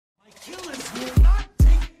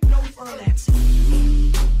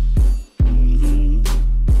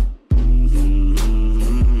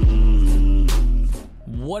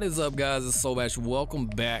What is up, guys? It's Solbash. Welcome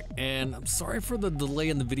back, and I'm sorry for the delay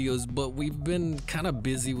in the videos, but we've been kind of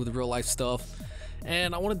busy with real life stuff,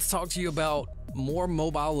 and I wanted to talk to you about more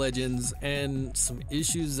Mobile Legends and some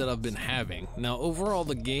issues that I've been having. Now, overall,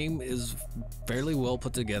 the game is fairly well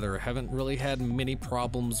put together. I haven't really had many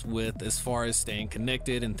problems with as far as staying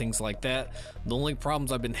connected and things like that. The only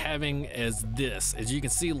problems I've been having is this. As you can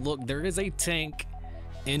see, look, there is a tank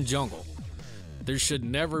in jungle. There should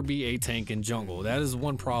never be a tank in jungle. That is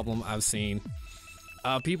one problem I've seen.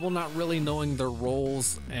 People not really knowing their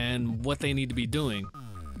roles and what they need to be doing.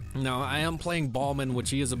 Now, I am playing Balmond, which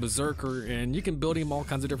he is a berserker, and you can build him all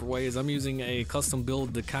kinds of different ways. I'm using a custom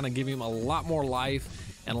build to kind of give him a lot more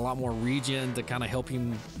life and a lot more regen to kind of help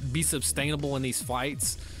him be sustainable in these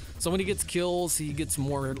fights. So when he gets kills, he gets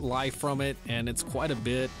more life from it, and it's quite a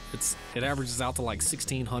bit. It averages out to like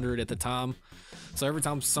 1600 at the time. So every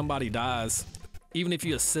time somebody dies, even if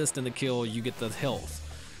you assist in the kill, you get the health.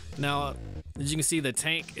 Now, as you can see, the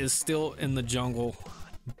tank is still in the jungle.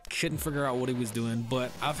 Couldn't figure out what he was doing,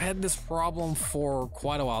 but I've had this problem for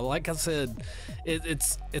quite a while. Like I said,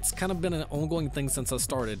 it's kind of been an ongoing thing since I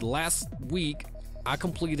started. Last week, I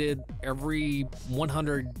completed every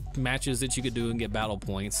 100 matches that you could do and get battle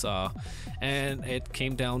points, and it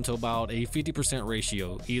came down to about a 50%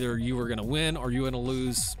 ratio. Either you were going to win or you were going to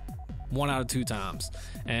lose 1 out of 2 times,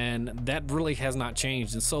 and that really has not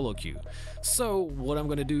changed in solo queue. So what I'm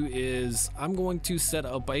going to do is I'm going to set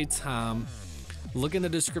up a time. Look in the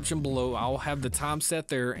description below. I'll have the time set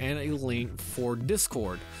there and a link for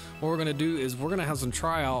Discord. What we're going to do is we're going to have some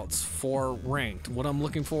tryouts for ranked. What I'm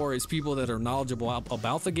looking for is people that are knowledgeable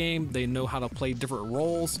about the game. They know how to play different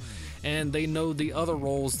roles, and they know the other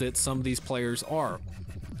roles that some of these players are.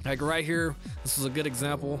 Like right here, this is a good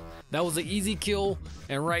example. That was an easy kill,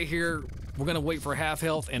 and right here, we're gonna wait for half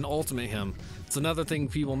health and ultimate him. It's another thing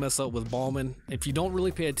people mess up with Balmond. If you don't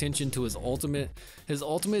really pay attention to his ultimate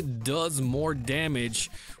does more damage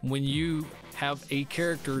when you have a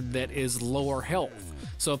character that is lower health.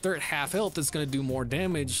 So if they're at half health, it's going to do more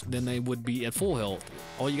damage than they would be at full health.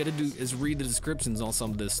 All you got to do is read the descriptions on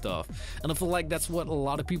some of this stuff. And I feel like that's what a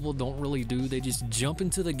lot of people don't really do. They just jump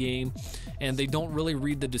into the game and they don't really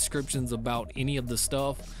read the descriptions about any of the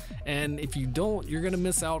stuff. And if you don't, you're going to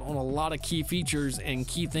miss out on a lot of key features and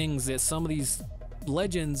key things that some of these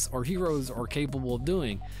legends or heroes are capable of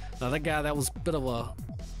doing. Now that guy, that was a bit of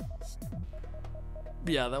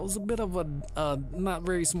a not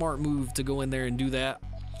very smart move to go in there and do that.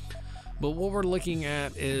 But what we're looking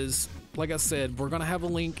at is, like I said, we're gonna have a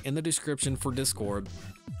link in the description for Discord.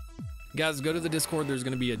 Guys, go to the Discord. There's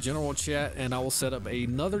gonna be a general chat, and I will set up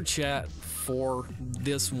another chat for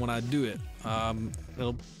this when I do it.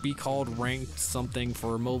 It'll be called ranked something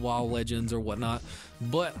for Mobile Legends or whatnot,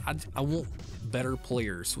 but I want better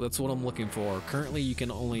players. That's what I'm looking for. Currently, you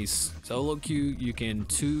can only solo queue, you can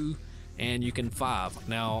 2, and you can 5.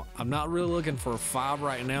 Now, I'm not really looking for 5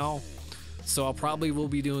 right now, so I probably will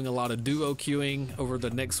be doing a lot of duo queuing over the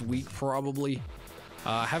next week probably.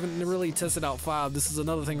 Haven't really tested out 5. This is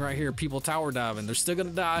another thing right here. People tower diving. They're still gonna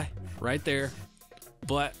die right there,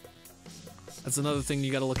 but that's another thing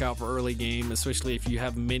you got to look out for early game, especially if you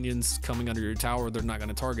have minions coming under your tower. They're not going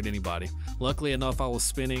to target anybody. Luckily enough, I was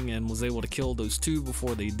spinning and was able to kill those 2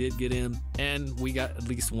 before they did get in, and we got at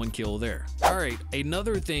least 1 kill there. Alright,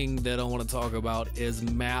 another thing that I want to talk about is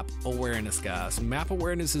map awareness, guys. Map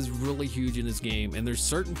awareness is really huge in this game, and there's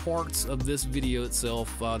certain parts of this video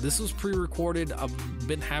itself. This was pre-recorded. I've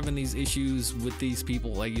been having these issues with these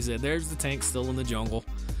people. Like you said, there's the tank still in the jungle.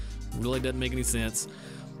 Really doesn't make any sense.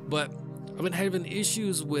 But I've been having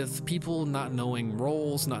issues with people not knowing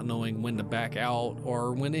roles, not knowing when to back out,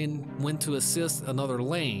 or when to assist another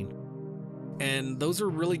lane. And those are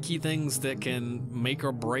really key things that can make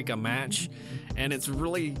or break a match. And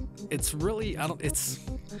I'm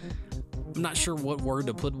not sure what word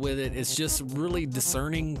to put with it. It's just really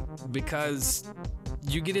discerning, because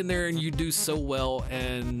you get in there and you do so well,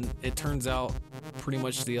 and it turns out pretty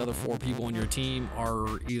much the other 4 people on your team are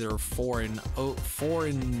either 4 and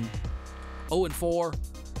 4,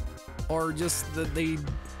 or just that they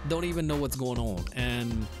don't even know what's going on.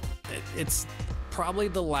 And it's probably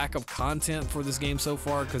the lack of content for this game so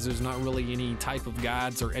far, because there's not really any type of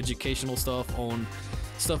guides or educational stuff on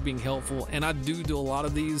stuff being helpful. And I do a lot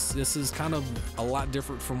of these. This is kind of a lot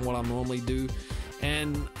different from what I normally do.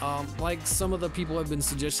 And like some of the people have been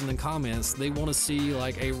suggesting in comments, they want to see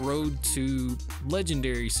like a road to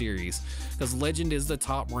legendary series, because legend is the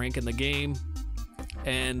top rank in the game,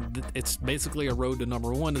 and it's basically a road to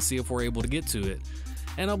 #1 to see if we're able to get to it.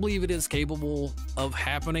 And I believe it is capable of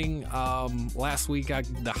happening. Last week,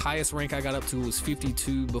 the highest rank I got up to was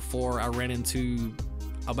 52 before I ran into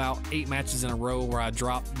about 8 matches in a row where I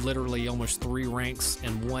dropped literally almost 3 ranks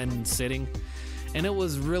in one sitting. And it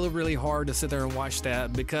was really hard to sit there and watch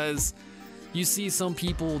that, because you see some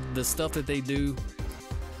people, the stuff that they do.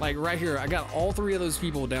 Like right here, I got all 3 of those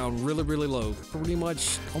people down really low, pretty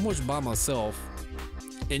much almost by myself.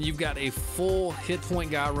 And you've got a full hit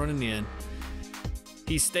point guy running in.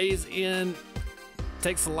 He stays in,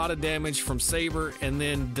 takes a lot of damage from Saber, and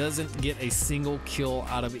then doesn't get a single kill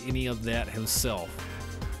out of any of that himself.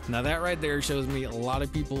 Now that right there shows me a lot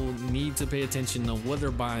of people need to pay attention to what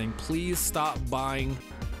they're buying. Please stop buying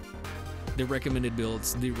the recommended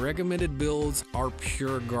builds. The recommended builds are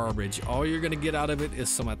pure garbage. All you're gonna get out of it is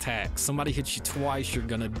some attack. Somebody hits you twice, you're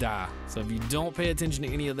gonna die. So if you don't pay attention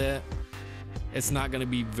to any of that, it's not gonna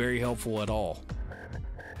be very helpful at all.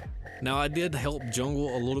 Now I did help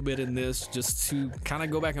jungle a little bit in this, just to kind of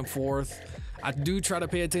go back and forth. I do try to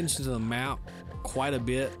pay attention to the map quite a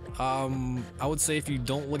bit. I would say if you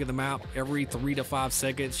don't look at the map every 3 to 5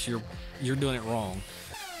 seconds, you're doing it wrong.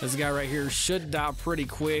 This guy right here should die pretty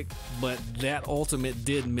quick, but that ultimate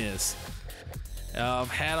did miss. I've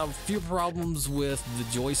had a few problems with the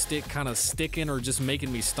joystick kind of sticking or just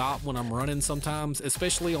making me stop when I'm running sometimes,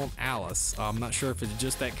 especially on Alice. I'm not sure if it's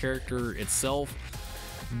just that character itself,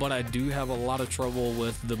 but I do have a lot of trouble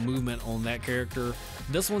with the movement on that character.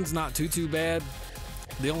 This one's not too bad.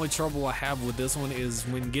 The only trouble I have with this one is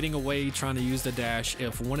when getting away trying to use the dash.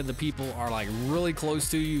 If one of the people are like really close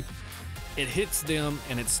to you, it hits them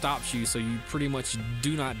and it stops you, so you pretty much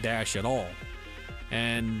do not dash at all.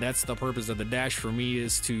 And that's the purpose of the dash for me,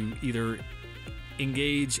 is to either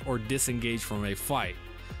engage or disengage from a fight.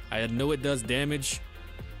 I know it does damage,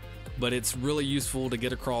 but it's really useful to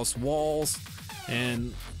get across walls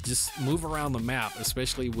and just move around the map,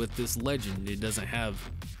 especially with this legend. It doesn't have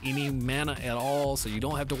any mana at all, so you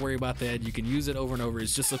don't have to worry about that. You can use it over and over.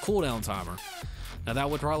 It's just a cooldown timer. Now that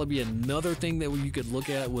would probably be another thing that you could look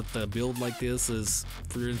at with a build like this, is,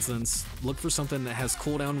 for instance, look for something that has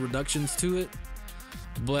cooldown reductions to it.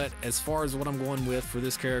 But as far as what I'm going with for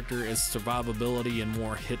this character is survivability and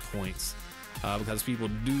more hit points, because people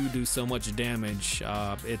do so much damage.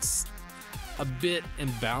 It's a bit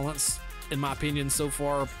imbalanced in my opinion so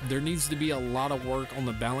far. There needs to be a lot of work on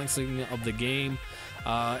the balancing of the game,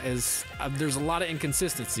 as there's a lot of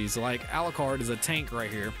inconsistencies. Like Alucard is a tank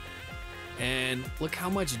right here, and look how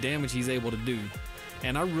much damage he's able to do,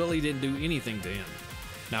 and I really didn't do anything to him.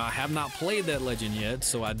 Now I have not played that legend yet,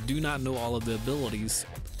 so I do not know all of the abilities,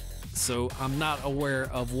 so I'm not aware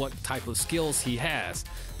of what type of skills he has.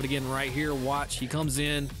 But again, right here, watch, he comes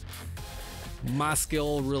in, my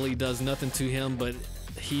skill really does nothing to him, but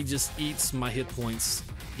he just eats my hit points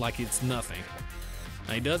like it's nothing.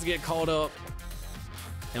 Now he does get caught up,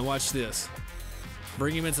 and watch this.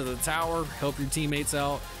 Bring him into the tower, help your teammates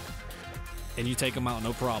out, and you take him out,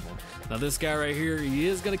 no problem. Now this guy right here, he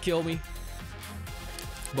is gonna kill me,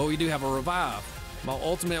 but we do have a revive. My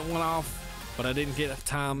ultimate went off, but I didn't get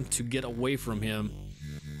time to get away from him,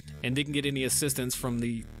 and didn't get any assistance from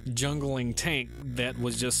the jungling tank that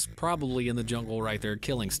was just probably in the jungle right there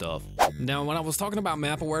killing stuff. Now when I was talking about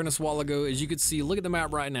map awareness a while ago, as you can see, look at the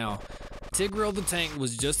map right now. Tigreal the tank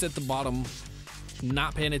was just at the bottom,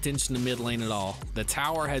 not paying attention to mid lane at all. The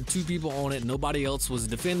tower had 2 people on it, nobody else was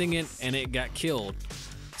defending it, and it got killed.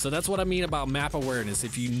 So that's what I mean about map awareness.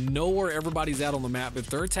 If you know where everybody's at on the map, if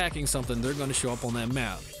they're attacking something, they're going to show up on that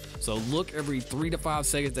map. So look every 3 to 5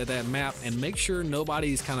 seconds at that map and make sure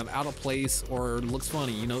nobody's kind of out of place or looks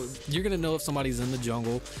funny. You know, you're gonna know if somebody's in the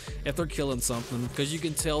jungle, if they're killing something, because you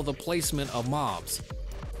can tell the placement of mobs.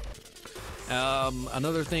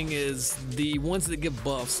 Another thing is the ones that give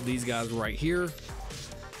buffs, these guys right here.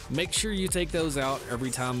 Make sure you take those out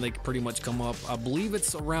every time they pretty much come up. I believe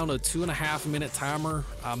it's around a 2.5 minute timer.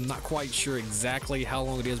 I'm not quite sure exactly how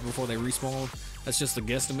long it is before they respawn. That's just a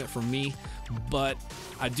guesstimate from me, but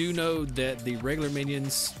I do know that the regular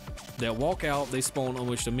minions that walk out, they spawn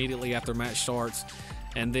almost immediately after match starts,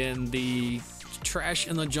 and then the trash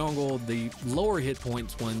in the jungle, the lower hit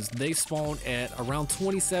points ones, they spawn at around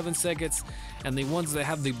 27 seconds, and the ones that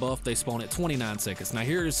have the buff, they spawn at 29 seconds. Now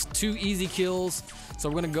here's 2 easy kills, so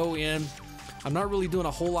we're gonna go in. I'm not really doing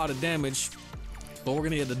a whole lot of damage, but we're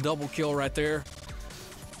gonna get the double kill right there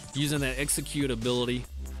using that execute ability.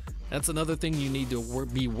 That's another thing you need to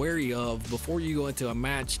be wary of before you go into a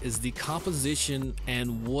match, is the composition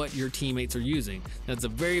and what your teammates are using. That's a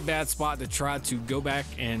very bad spot to try to go back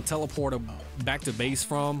and teleport back to base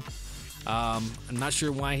from. I'm not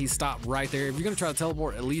sure why he stopped right there. If you're gonna try to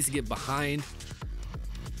teleport, at least get behind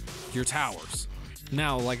your towers.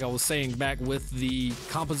 Now, like I was saying, back with the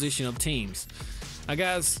composition of teams. Now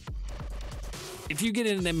guys, if you get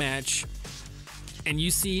in a match and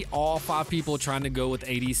you see all 5 people trying to go with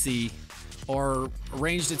ADC or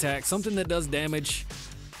ranged attack, something that does damage,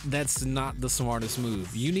 that's not the smartest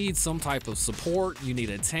move. You need some type of support, you need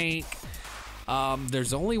a tank.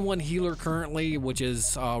 There's only one healer currently, which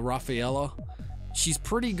is Rafaela. She's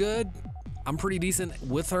pretty good. I'm pretty decent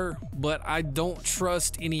with her, but I don't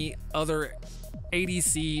trust any other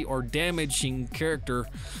ADC or damaging character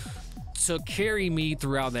to carry me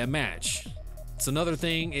throughout that match. So another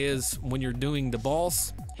thing is when you're doing the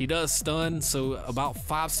boss, he does stun, so about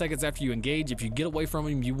 5 seconds after you engage, if you get away from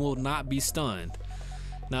him, you will not be stunned.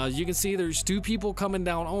 Now, as you can see, there's 2 people coming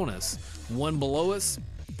down on us, one below us.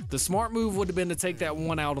 The smart move would have been to take that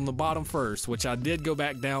one out on the bottom first, which I did go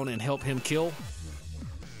back down and help him kill.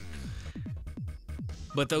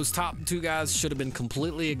 But those top 2 guys should have been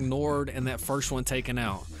completely ignored and that first one taken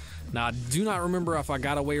out. Now, I do not remember if I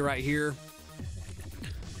got away right here.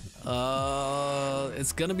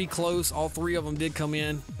 It's gonna be close. All 3 of them did come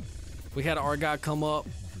in. We had our guy come up,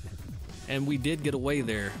 and we did get away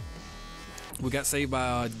there. We got saved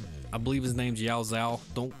by, I believe his name's Yao Zhao.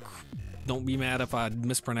 Don't be mad if I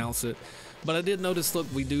mispronounce it. But I did notice, look,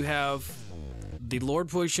 we do have the Lord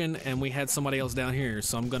pushing, and we had somebody else down here.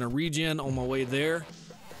 So I'm gonna regen on my way there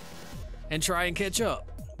and try and catch up.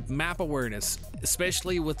 Map awareness,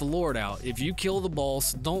 especially with the Lord out. If you kill the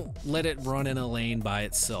boss, don't let it run in a lane by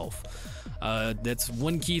itself. That's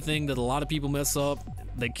one key thing that a lot of people mess up.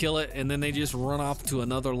 They kill it and then they just run off to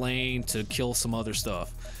another lane to kill some other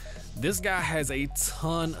stuff. This guy has a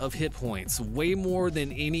ton of hit points, way more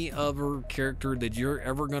than any other character that you're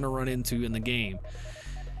ever going to run into in the game.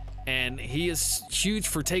 And he is huge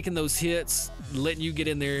for taking those hits, letting you get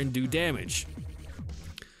in there and do damage.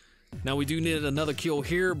 Now we do need another kill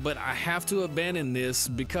here, but I have to abandon this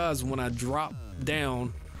because when I drop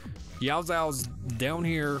down, Yao Zhao's down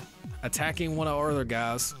here attacking one of our other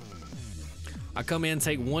guys. I come in,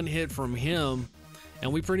 take one hit from him,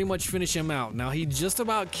 and we pretty much finish him out. Now he just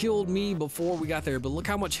about killed me before we got there, but look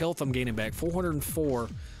how much health I'm gaining back, 404.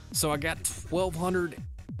 So I got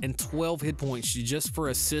 1,212 hit points just for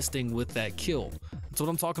assisting with that kill. That's what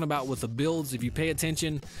I'm talking about with the builds. If you pay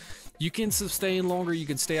attention, you can sustain longer, you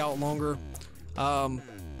can stay out longer.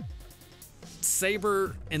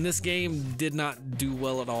 Saber in this game did not do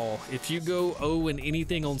well at all. If you go 0 in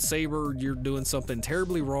anything on Saber, you're doing something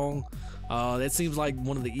terribly wrong. That seems like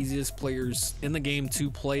one of the easiest players in the game to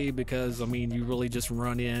play because, I mean, you really just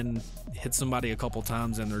run in, hit somebody a couple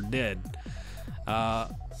times and they're dead.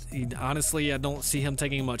 Honestly, I don't see him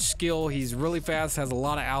taking much skill. He's really fast, has a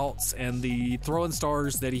lot of outs, and the throwing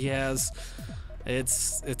stars that he has,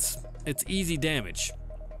 it's easy damage.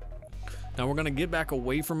 Now we're gonna get back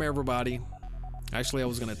away from everybody. Actually, I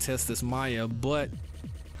was gonna test this Maya, but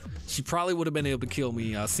she probably would have been able to kill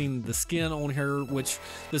me. I've seen the skin on her, which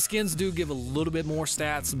the skins do give a little bit more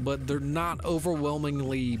stats, but they're not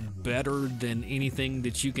overwhelmingly better than anything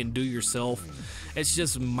that you can do yourself. It's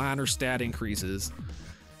just minor stat increases.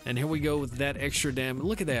 And here we go with that extra damage.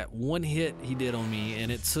 Look at that, one hit he did on me,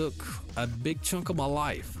 and it took a big chunk of my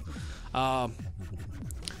life.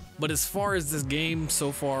 But as far as this game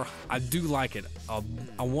so far, I do like it.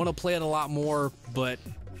 I want to play it a lot more, but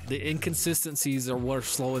the inconsistencies are what are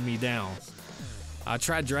slowing me down. I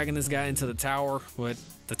tried dragging this guy into the tower, but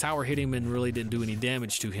the tower hit him and really didn't do any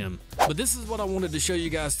damage to him. But this is what I wanted to show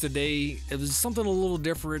you guys today. It was something a little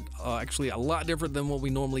different, actually a lot different than what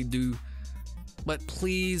we normally do. But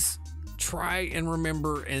please try and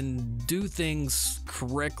remember and do things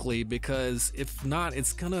correctly, because if not,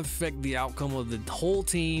 it's gonna affect the outcome of the whole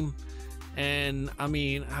team. And I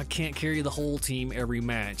mean, I can't carry the whole team every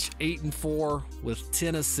match. 8-4 with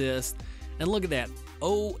 10 assists, and look at that,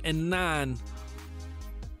 0-9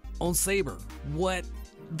 on Saber. What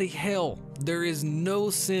the hell? There is no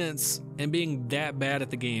sense in being that bad at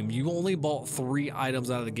the game. You only bought 3 items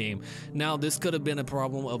out of the game. Now, this could have been a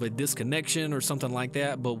problem of a disconnection or something like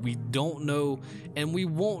that, but we don't know, and we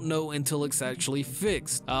won't know until it's actually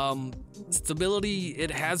fixed. Stability,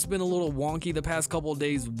 it has been a little wonky the past couple of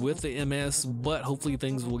days with the MS, but hopefully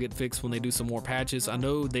things will get fixed when they do some more patches. I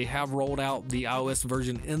know they have rolled out the iOS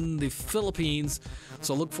version in the Philippines,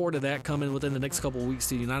 so look forward to that coming within the next couple of weeks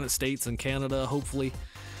to the United States and Canada, hopefully.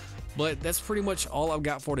 But that's pretty much all I've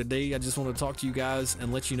got for today. I just want to talk to you guys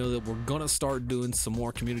and let you know that we're gonna start doing some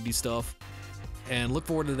more community stuff, and look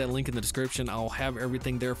forward to that link in the description. I'll have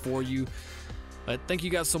everything there for you. Thank you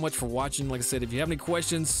guys so much for watching. Like I said, if you have any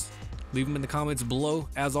questions, leave them in the comments below.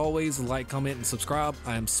 As always, like, comment, and subscribe.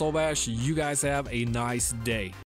 I am Solbash. You guys have a nice day.